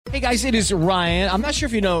Hey guys, it is Ryan. I'm not sure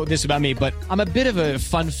if you know this about me, but I'm a bit of a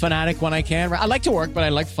fun fanatic when I can. I like to work, but I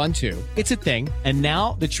like fun too. It's a thing. And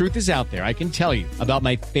now the truth is out there. I can tell you about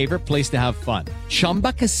my favorite place to have fun.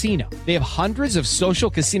 Chumba Casino. They have hundreds of social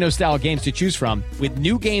casino style games to choose from with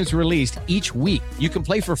new games released each week. You can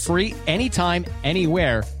play for free anytime,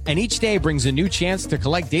 anywhere. And each day brings a new chance to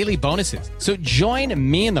collect daily bonuses. So join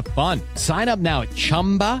me in the fun. Sign up now at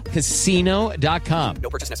ChumbaCasino.com. No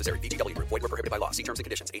purchase necessary. VGW. Void where prohibited by law. See terms and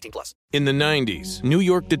conditions. 18 plus. In the 90s, New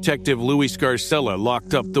York detective Louis Scarcella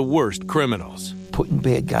locked up the worst criminals. Putting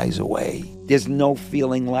bad guys away. There's no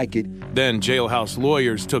feeling like it. Then jailhouse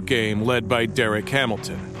lawyers took aim, led by Derek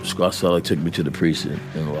Hamilton. Scarcella took me to the precinct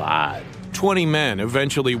and lied. 20 men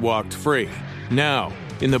eventually walked free. Now,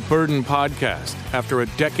 in the Burden podcast, after a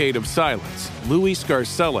decade of silence, Louis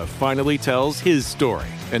Scarcella finally tells his story,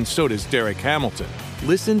 and so does Derek Hamilton.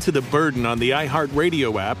 Listen to The Burden on the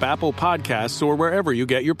iHeartRadio app, Apple Podcasts, or wherever you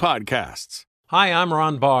get your podcasts. Hi, I'm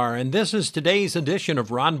Ron Barr, and this is today's edition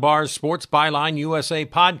of Ron Barr's Sports Byline USA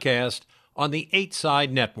podcast on the 8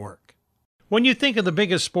 Side Network. When you think of the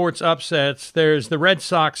biggest sports upsets, there's the Red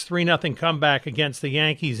Sox 3-0 comeback against the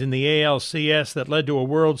Yankees in the ALCS that led to a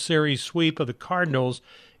World Series sweep of the Cardinals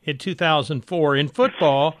in 2004. In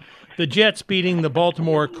football, the Jets beating the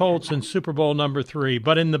Baltimore Colts in Super Bowl number 3.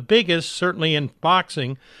 But in the biggest, certainly in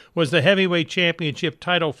boxing, was the heavyweight championship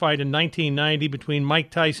title fight in 1990 between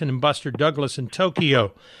Mike Tyson and Buster Douglas in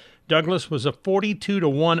Tokyo. Douglas was a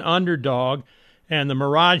 42-1 underdog, and the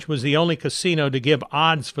Mirage was the only casino to give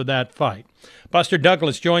odds for that fight. Buster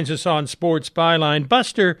Douglas joins us on Sports Byline.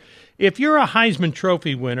 Buster, if you're a Heisman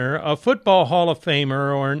Trophy winner, a Football Hall of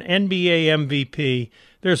Famer, or an NBA MVP,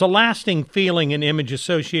 there's a lasting feeling and image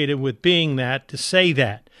associated with being that, to say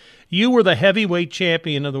that. You were the heavyweight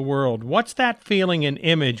champion of the world. What's that feeling and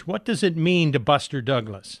image? What does it mean to Buster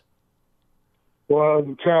Douglas? Well, it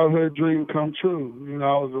was a childhood dream come true. You know,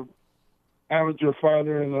 I was an amateur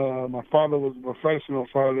fighter, and my father was a professional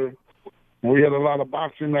fighter. And we had a lot of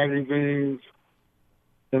boxing magazines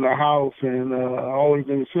in the house, and always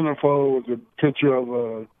in the centerfold was a picture of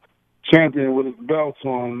a champion with his belts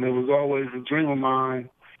on. And it was always a dream of mine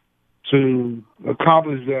to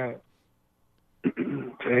accomplish that.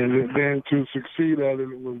 And then to succeed at it,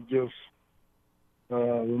 it was just a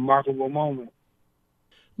remarkable moment.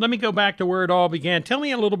 Let me go back to where it all began. Tell me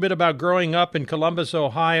a little bit about growing up in Columbus,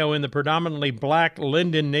 Ohio, in the predominantly black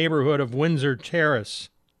Linden neighborhood of Windsor Terrace.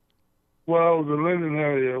 Well, the Linden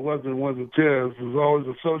area, it wasn't Windsor Terrace. It was always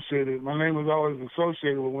associated. My name was always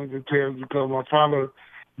associated with Windsor Terrace because my father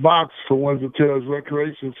boxed for Windsor Terrace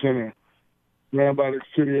Recreation Center, ran by the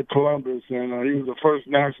city of Columbus, and he was the first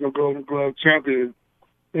national Golden Glove champion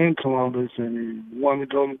in Columbus, and he won the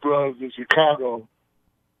Golden Gloves in Chicago.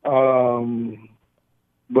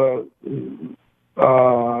 But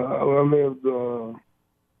I lived a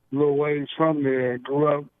little ways from there, grew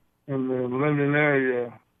up in the Linden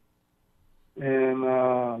area, and,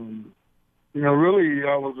 really,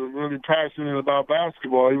 I was really passionate about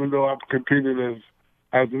basketball, even though I competed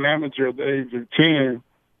as an amateur at the age of 10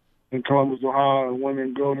 in Columbus, Ohio, and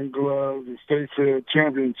winning Golden Gloves and State Fair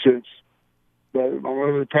championships. But my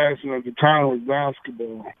really passion at the time was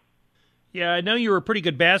basketball. Yeah, I know you were a pretty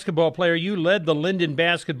good basketball player. You led the Linden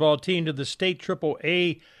basketball team to the state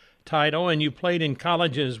AAA title, and you played in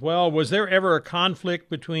college as well. Was there ever a conflict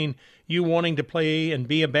between you wanting to play and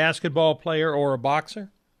be a basketball player or a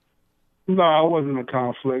boxer? No, it wasn't a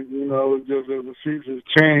conflict. It was just as the seasons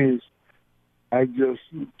changed, I just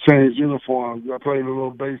changed uniforms. I played a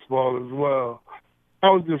little baseball as well.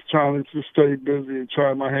 I was just trying to stay busy and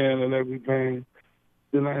try my hand at everything.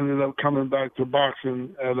 Then I ended up coming back to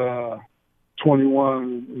boxing at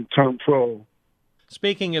 21 and turned pro.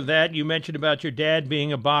 Speaking of that, you mentioned about your dad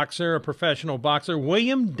being a boxer, a professional boxer.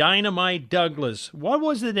 William Dynamite Douglas, what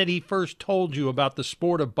was it that he first told you about the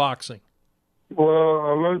sport of boxing? Well,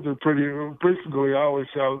 I learned it basically I was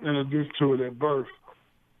introduced to it at birth.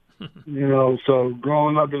 So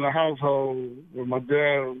growing up in a household with my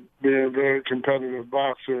dad being a very competitive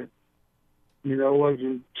boxer, it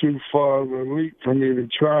wasn't too far of a leap for me to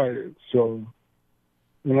try it. So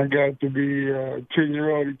when I got to be a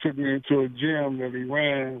 10-year-old, he took me into a gym that he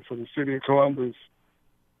ran for the city of Columbus,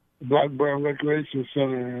 Blackburn Recreation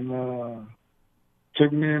Center, and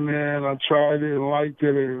took me in there, and I tried it and liked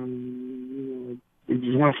it, and it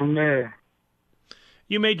just went from there.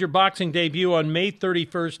 You made your boxing debut on May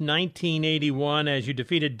 31st, 1981, as you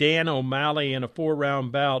defeated Dan O'Malley in a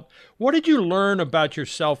 4-round bout. What did you learn about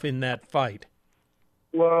yourself in that fight?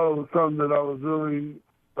 Well, it was something that I was really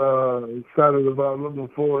excited about, looking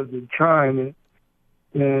forward to trying it,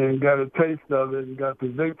 and got a taste of it and got the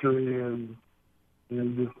victory. And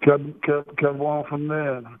and just kept on from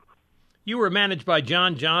there. You were managed by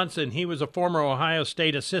John Johnson. He was a former Ohio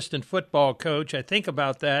State assistant football coach. I think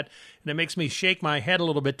about that, and it makes me shake my head a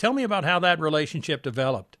little bit. Tell me about how that relationship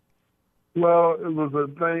developed. Well, it was a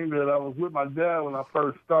thing that I was with my dad when I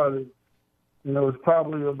first started, and it was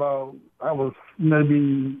probably I was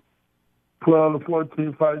maybe 12 or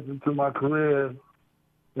 14 fights into my career,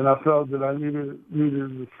 and I felt that I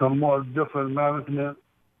needed some more different management.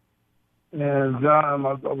 And John,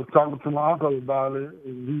 I was talking to my uncle about it,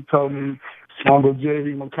 and he told me, Uncle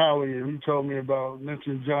J.D. McCauley, and he told me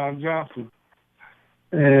mentioned John Johnson.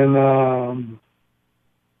 And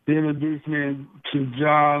he introduced me to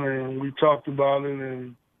John, and we talked about it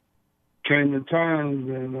and came to terms,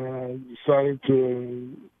 and decided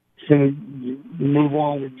to move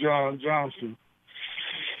on with John Johnson.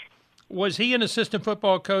 Was he an assistant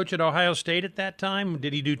football coach at Ohio State at that time?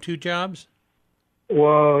 Did he do two jobs?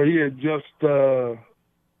 Well, he had just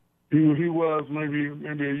he was maybe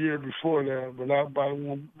a year before that, but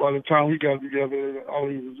by the time we got together, all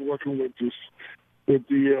he was working with the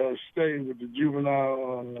state, with the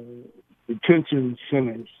juvenile detention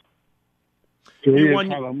centers. So he had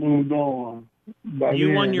kind of moved on.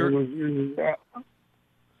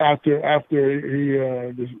 After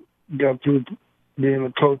he got through being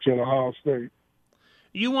a coach at Ohio State.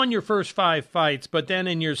 You won your first 5 fights, but then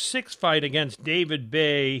in your 6th fight against David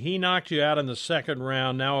Bay, he knocked you out in the 2nd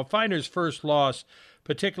round. Now, a fighter's first loss,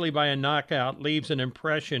 particularly by a knockout, leaves an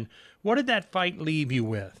impression. What did that fight leave you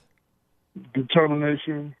with?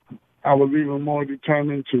 Determination. I was even more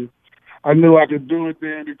determined I knew I could do it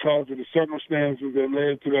then because of the circumstances that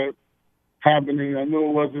led to that happening. I knew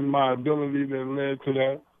it wasn't my ability that led to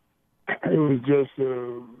that. It was just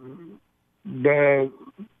a bad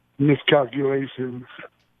miscalculations.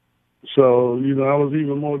 So, I was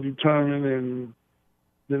even more determined, and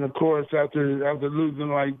then of course after losing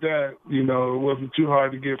like that, it wasn't too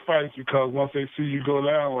hard to get fights because once they see you go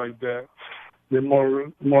down like that, they're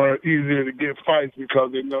more easier to get fights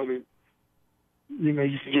because they know that you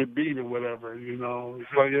can get beat or whatever.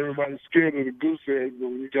 It's like everybody's scared of the goose egg, but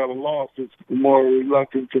when you got a loss, it's more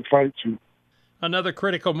reluctant to fight you. Another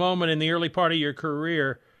critical moment in the early part of your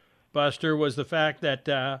career, Buster, was the fact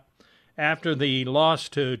that after the loss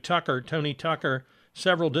to Tony Tucker,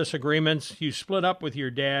 several disagreements, you split up with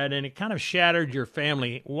your dad, and it kind of shattered your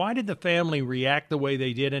family. Why did the family react the way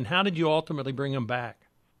they did, and how did you ultimately bring them back?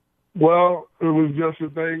 Well, it was just a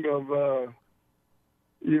thing of,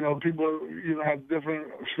 people, have different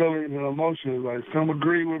feelings and emotions. Like, some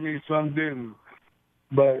agreed with me, some didn't.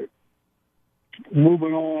 But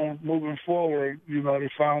moving forward, they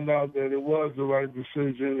found out that it was the right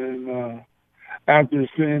decision, and after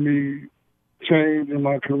seeing me change in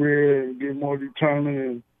my career and get more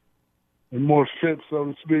determined and more fit, so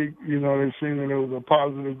to speak, they seen that it was a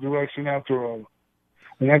positive direction after all.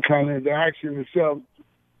 And that the action itself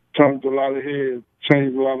turned a lot of heads,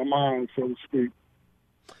 changed a lot of minds, so to speak.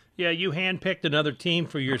 Yeah, you handpicked another team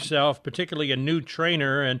for yourself, particularly a new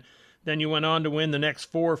trainer, and then you went on to win the next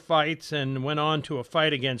 4 fights and went on to a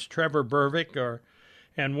fight against Trevor Bervick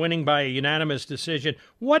and winning by a unanimous decision.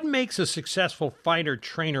 What makes a successful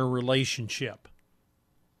fighter-trainer relationship?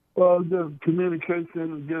 Well, just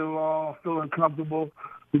communication, get along, feeling comfortable,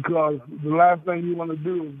 because the last thing you want to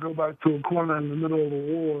do is go back to a corner in the middle of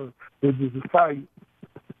a war, which is a fight,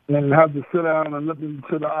 and have to sit down and look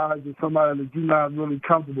into the eyes of somebody that you're not really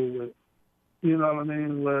comfortable with. You know what I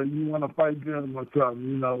mean? Where you want to fight them or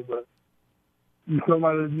something, but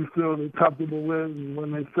somebody that you feel comfortable with, and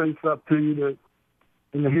when they say stuff to you that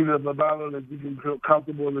in the heat of the battle that you can feel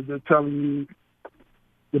comfortable that they're telling you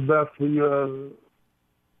the best for your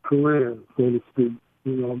career, so to speak.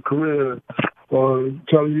 Career, or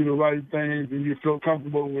telling you the right things and you feel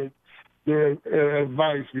comfortable with their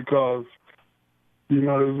advice, because,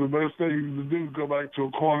 the best thing to do is go back to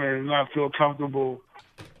a corner and not feel comfortable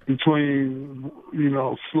between,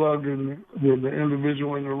 slugging with the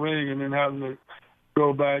individual in the ring and then having to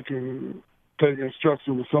go back and take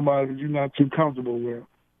instruction with somebody that you're not too comfortable with.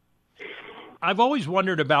 I've always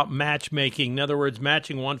wondered about matchmaking, in other words,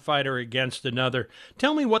 matching one fighter against another.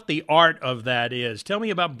 Tell me what the art of that is. Tell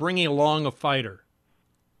me about bringing along a fighter.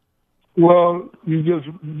 Well, you just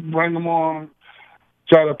bring them on,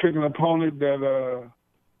 try to pick an opponent that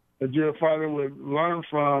your fighter would learn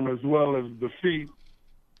from as well as defeat.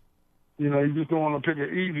 You just don't want to pick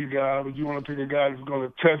an easy guy, but you want to pick a guy who's going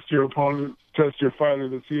to test your opponent, test your fighter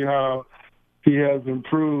to see how he has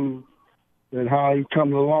improved and how he's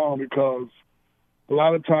coming along, because a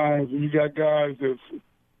lot of times when you got guys that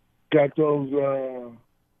got those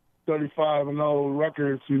 35-0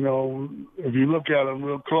 records, if you look at them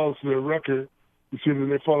real close to their record, You see that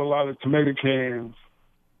they fought a lot of tomato cans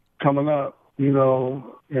coming up, you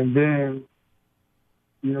know, and then,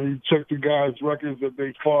 you know, you check the guys' records that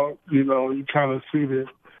they fought, you know, you kind of see that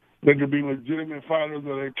they could be legitimate fighters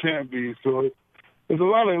or they can't be. So there's a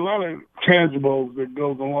lot of tangibles that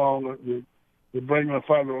goes along with bringing a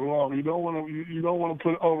fighter along. You don't want to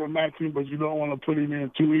put overmatching, but you don't want to put him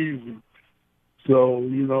in too easy. So,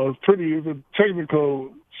 you know, it's a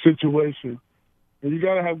technical situation. And you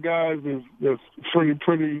got to have guys that's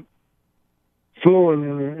pretty fluid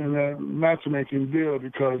in that matchmaking deal,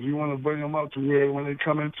 because you want to bring them up to where when they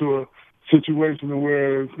come into a situation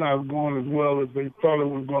where it's not going as well as they thought it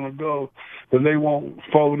was going to go, that they won't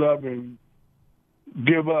fold up and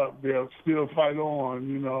give up. They'll still fight on,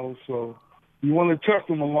 you know. So you want to test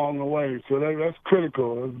them along the way. So that's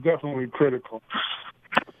critical. It's definitely critical.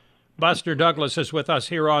 Buster Douglas is with us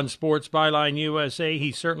here on Sports Byline USA.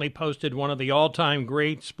 He certainly posted one of the all-time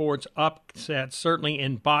great sports upsets, certainly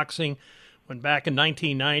in boxing. When back in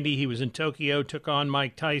 1990, he was in Tokyo, took on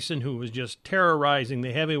Mike Tyson, who was just terrorizing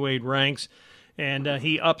the heavyweight ranks, and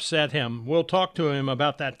he upset him. We'll talk to him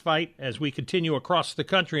about that fight as we continue across the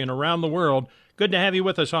country and around the world. Good to have you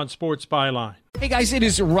with us on Sports Byline. Hey guys, it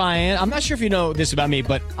is Ryan. I'm not sure if you know this about me,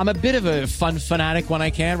 but I'm a bit of a fun fanatic when I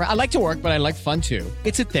can. I like to work, but I like fun too.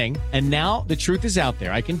 It's a thing. And now the truth is out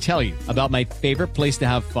there. I can tell you about my favorite place to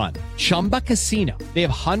have fun. Chumba Casino. They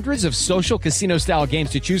have hundreds of social casino style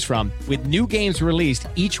games to choose from with new games released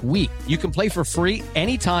each week. You can play for free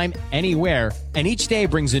anytime, anywhere. And each day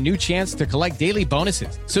brings a new chance to collect daily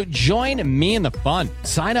bonuses. So join me in the fun.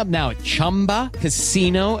 Sign up now at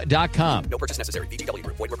ChumbaCasino.com. No purchase necessary. VGW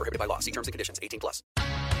Group. Void where prohibited by law. See terms and conditions. 18+.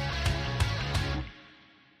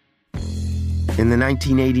 In the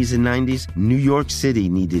 1980s and 90s, New York City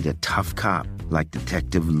needed a tough cop like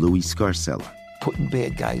Detective Louis Scarcella. Putting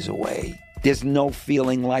bad guys away. There's no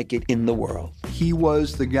feeling like it in the world. He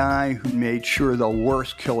was the guy who made sure the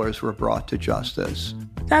worst killers were brought to justice.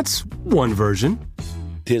 That's one version.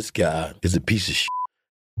 This guy is a piece of shit.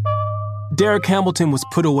 Derek Hamilton was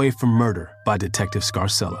put away for murder by Detective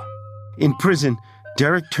Scarcella. In prison,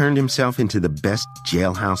 Derek turned himself into the best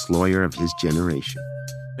jailhouse lawyer of his generation.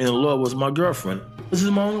 And the law was my girlfriend. This is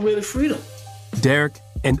my only way to freedom. Derek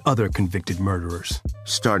and other convicted murderers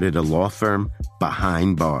started a law firm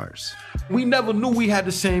behind bars. We never knew we had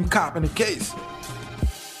the same cop in the case.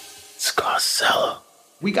 Scarcella.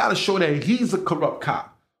 We gotta show that he's a corrupt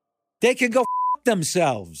cop. They can go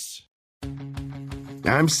themselves.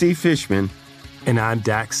 I'm Steve Fishman. And I'm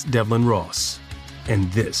Dax Devlin Ross.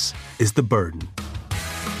 And this is The Burden.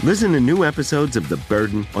 Listen to new episodes of The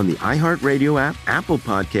Burden on the iHeartRadio app, Apple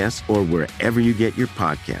Podcasts, or wherever you get your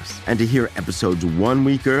podcasts. And to hear episodes 1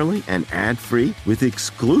 week early and ad-free with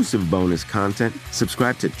exclusive bonus content,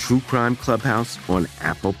 subscribe to True Crime Clubhouse on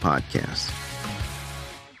Apple Podcasts.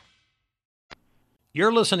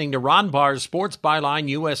 You're listening to Ron Barr's Sports Byline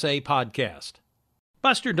USA podcast.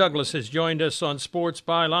 Buster Douglas has joined us on Sports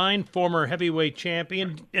Byline, former heavyweight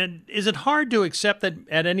champion. And is it hard to accept that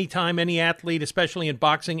at any time any athlete, especially in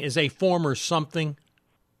boxing, is a former something?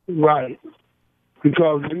 Right.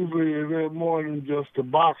 Because usually it's more than just a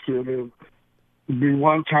boxer. There'll be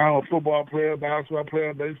one time a football player, basketball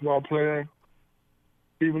player, baseball player,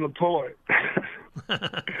 even a poet.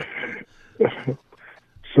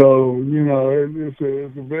 So, you know, it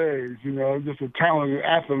varies. You know, just a talented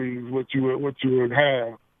athlete is what you would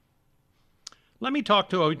have. Let me talk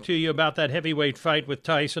to you about that heavyweight fight with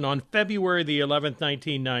Tyson on February the 11th,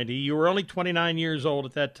 1990. You were only 29 years old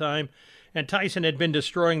at that time, and Tyson had been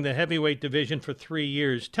destroying the heavyweight division for 3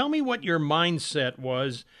 years. Tell me what your mindset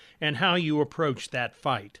was and how you approached that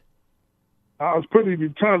fight. I was pretty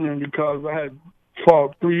determined because I had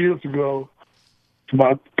fought 3 years ago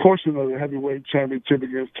my portion of the heavyweight championship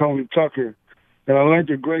against Tony Tucker, and I learned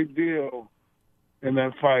a great deal in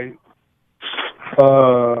that fight.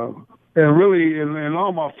 And really, in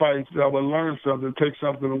all my fights, I would learn something, take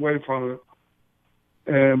something away from it.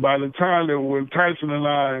 And by the time that when Tyson and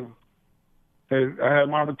I had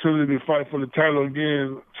my opportunity to fight for the title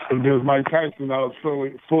again against Mike Tyson, I was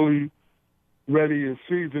fully ready and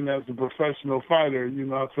seasoned as a professional fighter. You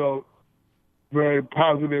know, I felt very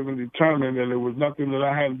positive and determined that it was nothing that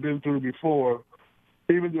I hadn't been through before.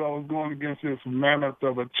 Even though I was going against this mammoth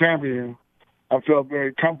of a champion, I felt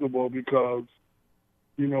very comfortable because,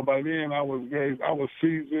 you know, by then I was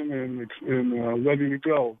seasoned and ready to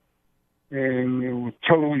go. And it was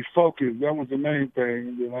totally focused. That was the main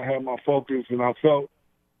thing. That I had my focus, and I felt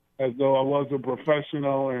as though I was a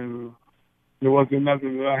professional, and there wasn't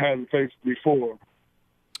nothing that I hadn't faced before.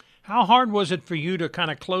 How hard was it for you to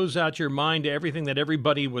kind of close out your mind to everything that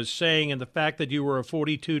everybody was saying and the fact that you were a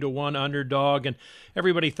 42-1 underdog and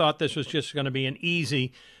everybody thought this was just going to be an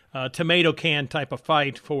easy tomato can type of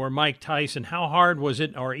fight for Mike Tyson? How hard was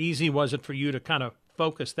it or easy was it for you to kind of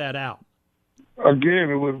focus that out? Again,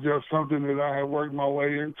 it was just something that I had worked my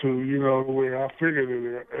way into, the way I figured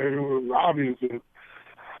it. And it was obvious that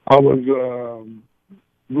I was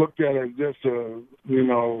looked at as just a,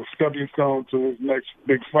 stepping stone to his next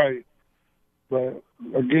big fight. But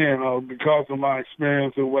again, because of my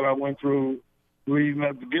experience and what I went through leading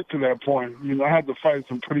up to get to that point, I had to fight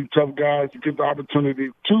some pretty tough guys to get the opportunity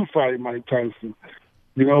to fight Mike Tyson.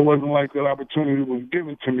 It wasn't like that opportunity was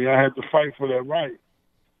given to me. I had to fight for that right.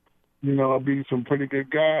 I beat some pretty good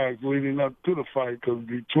guys leading up to the fight, because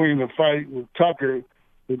between the fight with Tucker,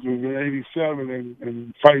 which was in '87,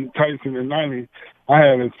 and fighting Tyson in '90, I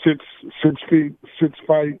had a six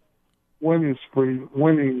fight winning spree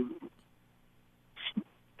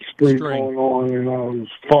going on, and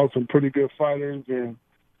I fought some pretty good fighters, and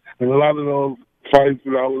a lot of those fights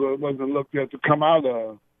that I wasn't looked at to come out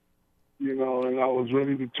of, and I was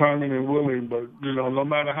really determined and willing. But no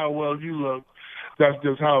matter how well you look, that's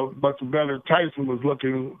just how much better Tyson was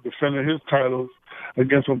looking, defending his titles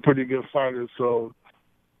against some pretty good fighters. So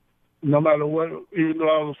no matter what, even though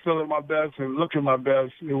I was feeling my best and looking my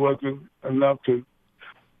best, it wasn't enough to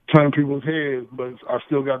turn people's heads, but I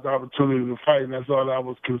still got the opportunity to fight, and that's all I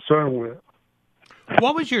was concerned with.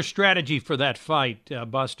 What was your strategy for that fight,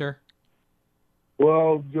 Buster?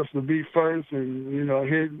 Well, just to be first and,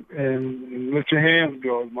 hit and let your hands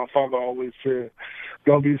go, as my father always said.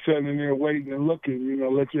 Don't be sitting there waiting and looking,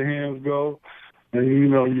 let your hands go. And,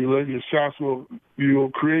 you let your shots, you'll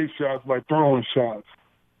create shots by throwing shots.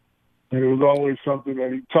 And it was always something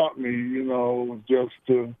that he taught me, just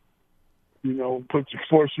to,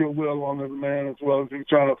 force your will on the man as well as he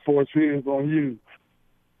trying to force his on you.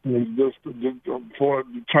 And just for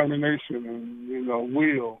determination and,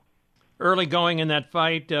 will. Early going in that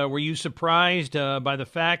fight, were you surprised by the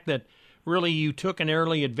fact that really you took an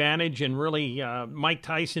early advantage and really Mike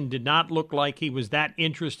Tyson did not look like he was that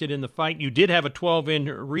interested in the fight? You did have a 12-inch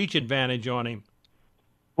reach advantage on him.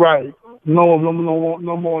 Right. No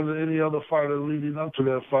more than any other fighter leading up to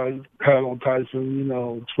that fight had on Tyson,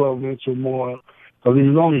 12 inches or more. Because he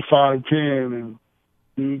was only 5'10", and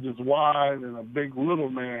he was just wide and a big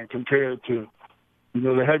little man compared to,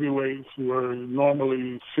 the heavyweights were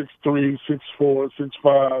normally 6'3", 6'4",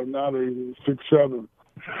 6'5", now they're 6'7".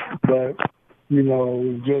 But,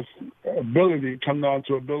 just ability, come down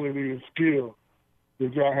to ability and skill,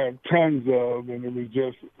 which I have tons of, and it was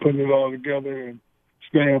just putting it all together and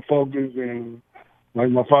staying focused, and like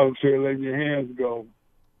my father said, letting your hands go.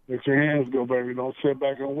 Let your hands go, baby. Don't sit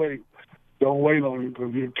back and wait. Don't wait on him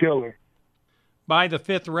because he'll kill her. By the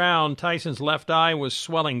fifth round, Tyson's left eye was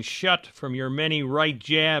swelling shut from your many right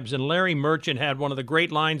jabs, and Larry Merchant had one of the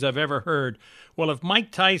great lines I've ever heard. Well, if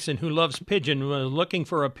Mike Tyson, who loves pigeon, was looking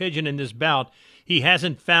for a pigeon in this bout, he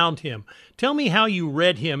hasn't found him. Tell me how you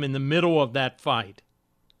read him in the middle of that fight.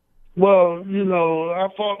 Well, I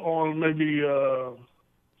fought on maybe 4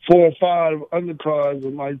 or 5 undercards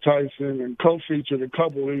with Mike Tyson and co-featured a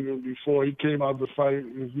couple even before he came out to fight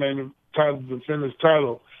his main title, defend his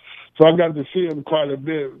title. So I got to see him quite a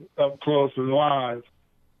bit up close and live.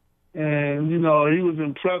 And, he was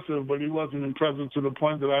impressive, but he wasn't impressive to the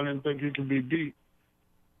point that I didn't think he could be beat.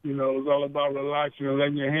 It was all about relaxing and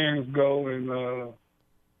letting your hands go and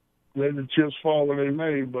letting the chips fall where they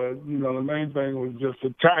may. But, the main thing was just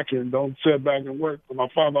attacking. Don't sit back and work. My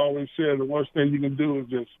father always said the worst thing you can do is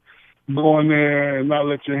just go in there and not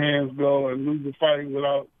let your hands go and lose the fight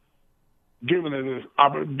without giving it,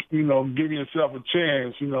 giving yourself a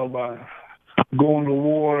chance, by going to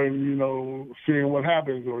war and, seeing what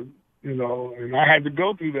happens, or, and I had to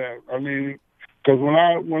go through that. I mean, because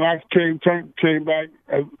when I came back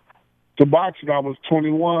to boxing, I was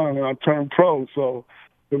 21 and I turned pro, so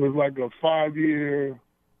it was like a 5-year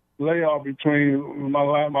layoff between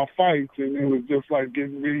my fights, and it was just like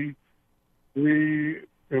getting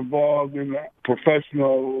involved in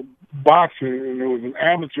professional boxing, and it was an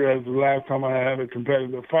amateur as the last time I had a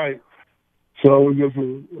competitive fight. So it was just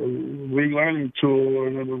a relearning tool,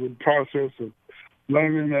 and it was a process of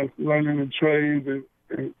learning the trades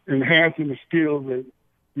and enhancing the skills that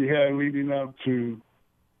you had leading up to,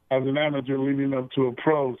 as an amateur leading up to a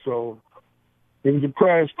pro. So it was a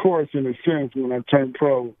crash course in a sense when I turned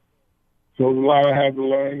pro. So a lot I had to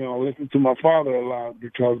learn. I listened to my father a lot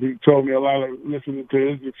because he told me a lot of listening to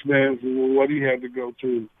his experience and what he had to go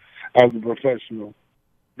through as a professional.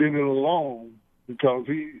 Did it alone because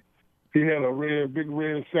he had a big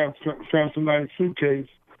red Samsonite suitcase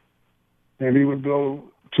and he would go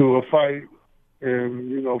to a fight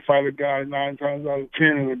and, fight a guy 9 times out of 10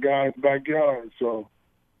 in a guy's backyard. So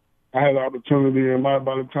I had the opportunity, and by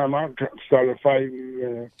the time I started fighting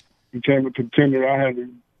and became a contender, I had the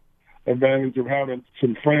advantage of having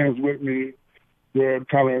some friends with me where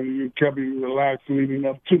you kept me relaxed leading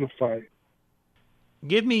up to the fight.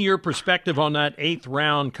 Give me your perspective on that 8th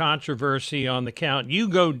round controversy on the count. You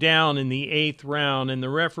go down in the 8th round, and the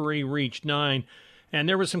referee reached 9, and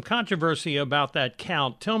there was some controversy about that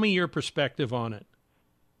count. Tell me your perspective on it.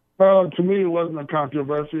 Well, to me, it wasn't a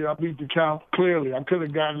controversy. I beat the count clearly. I could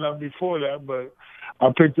have gotten up before that, but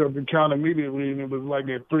I picked up the count immediately, and it was like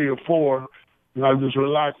at 3 or 4, and I just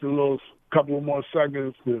relaxed a couple of more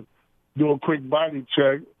seconds to do a quick body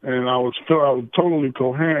check, and I was totally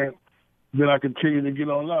coherent. Then I continued to get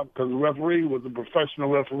on up because the referee was a professional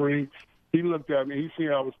referee. He looked at me. He seen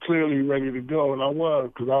I was clearly ready to go, and I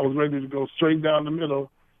was, because I was ready to go straight down the middle.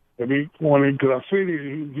 And he wanted, because I see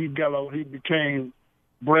he became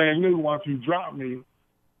brand new once he dropped me.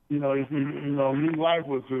 New life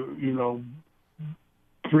was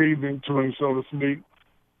breathed into him, so to speak.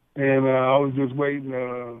 And I was just waiting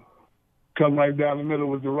to come right down the middle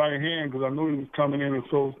with the right hand because I knew he was coming in and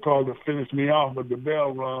so-called to finish me off, but the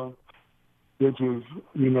bell rung, which was,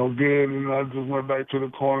 good. And I just went back to the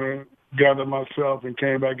corner, gathered myself, and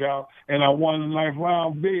came back out. And I won the 9th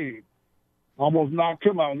round big. Almost knocked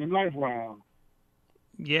him out in the 9th round.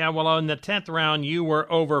 Yeah, well, in the 10th round, you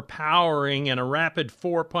were overpowering in a rapid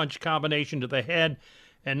 4-punch combination to the head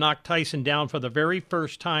and knocked Tyson down for the very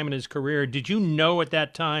first time in his career. Did you know at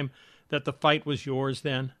that time that the fight was yours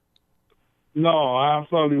then? No, I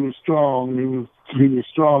thought he was strong. He was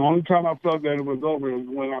strong. The only time I felt that it was over was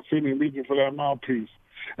when I seen him reaching for that mouthpiece.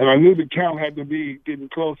 And I knew the count had to be getting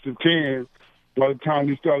close to 10 by the time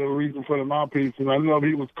he started reaching for the mouthpiece. And I know if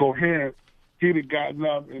he was coherent, he'd have gotten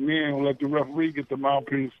up and then let the referee get the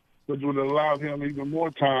mouthpiece, which would have allowed him even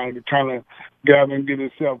more time to kind of gather and get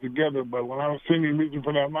himself together. But when I was seeing him reaching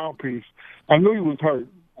for that mouthpiece, I knew he was hurt.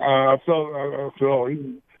 I felt,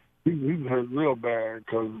 he's hurt real bad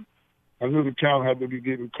because I knew the count had to be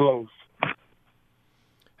getting close.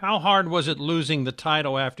 How hard was it losing the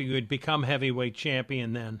title after you had become heavyweight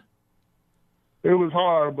champion then? It was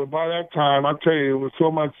hard, but by that time, I tell you, it was so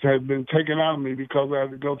much had been taken out of me because I had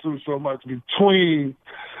to go through so much between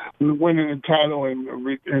winning the title and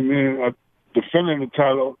then defending the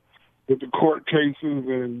title with the court cases,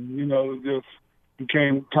 and, it just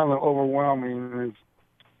became kind of overwhelming. And it's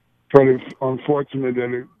pretty unfortunate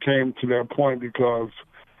that it came to that point because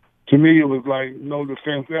to me, it was like no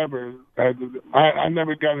defense ever. I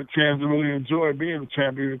never got a chance to really enjoy being a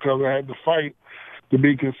champion because I had to fight to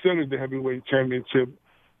be considered the heavyweight championship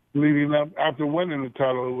leading up. After winning the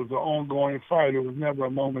title, it was an ongoing fight. It was never a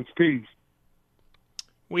moment's peace.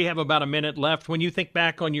 We have about a minute left. When you think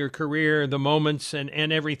back on your career, the moments and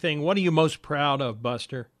everything, what are you most proud of,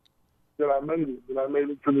 Buster? That I made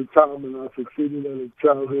it to the top, and I succeeded in a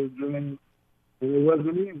childhood dream. And it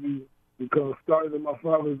wasn't easy because I started in my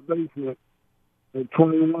father's basement at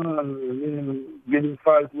 21 and then getting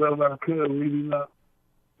fights wherever I could leading up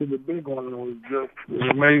to the big one. It was just an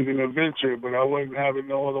amazing adventure, but I wasn't having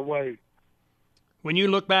no other way. When you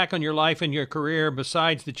look back on your life and your career,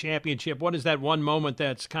 besides the championship, what is that one moment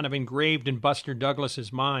that's kind of engraved in Buster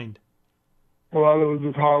Douglas's mind? Well, it was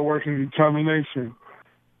just hard work and determination.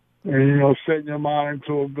 And, setting your mind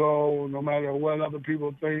to a goal, no matter what other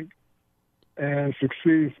people think, and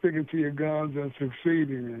succeed, sticking to your guns and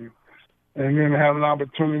succeeding. And then have an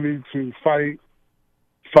opportunity to fight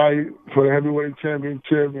for the heavyweight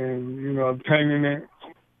championship and, obtaining it.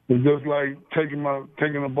 It's just like taking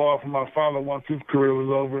the ball from my father once his career was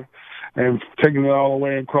over and taking it all the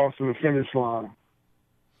way and crossing the finish line.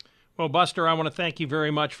 Well, Buster, I want to thank you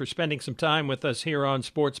very much for spending some time with us here on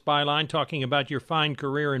Sports Byline, talking about your fine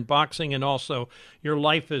career in boxing and also your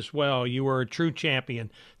life as well. You were a true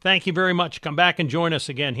champion. Thank you very much. Come back and join us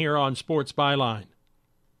again here on Sports Byline.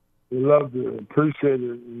 We loved it. Appreciate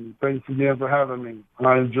it. And thanks again for having me.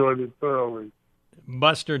 I enjoyed it thoroughly.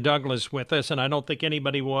 Buster Douglas with us, and I don't think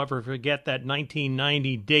anybody will ever forget that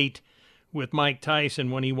 1990 date with Mike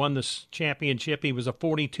Tyson when he won the championship. He was a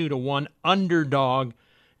 42-1 underdog,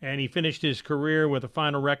 and he finished his career with a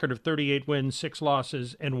final record of 38 wins, 6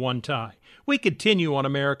 losses, and 1 tie. We continue on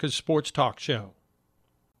America's Sports Talk Show.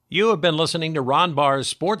 You have been listening to Ron Barr's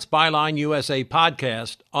Sports Byline USA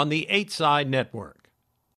podcast on the 8 Side Network.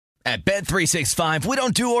 At Bet365, we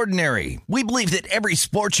don't do ordinary. We believe that every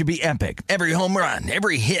sport should be epic. Every home run,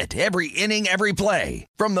 every hit, every inning, every play.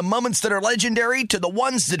 From the moments that are legendary to the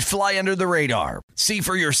ones that fly under the radar. See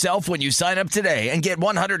for yourself when you sign up today and get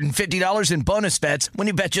 $150 in bonus bets when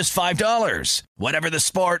you bet just $5. Whatever the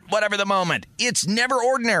sport, whatever the moment, it's never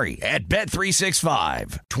ordinary at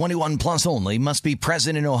Bet365. 21 plus only. Must be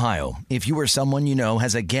present in Ohio. If you or someone you know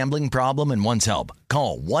has a gambling problem and wants help,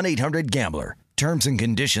 call 1-800-GAMBLER. Terms and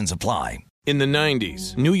conditions apply. In the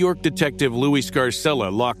 90s, New York detective Louis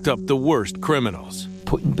Scarcella locked up the worst criminals.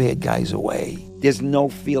 Putting bad guys away. There's no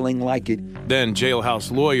feeling like it. Then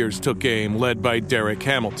jailhouse lawyers took aim, led by Derek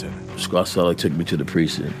Hamilton. Scarcella took me to the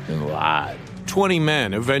precinct and lied. 20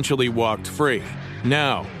 men eventually walked free.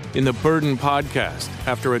 Now, in the Burden podcast,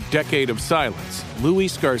 after a decade of silence, Louis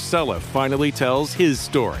Scarcella finally tells his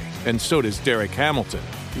story, and so does Derek Hamilton.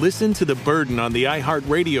 Listen to The Burden on the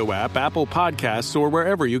iHeartRadio app, Apple Podcasts, or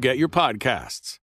wherever you get your podcasts.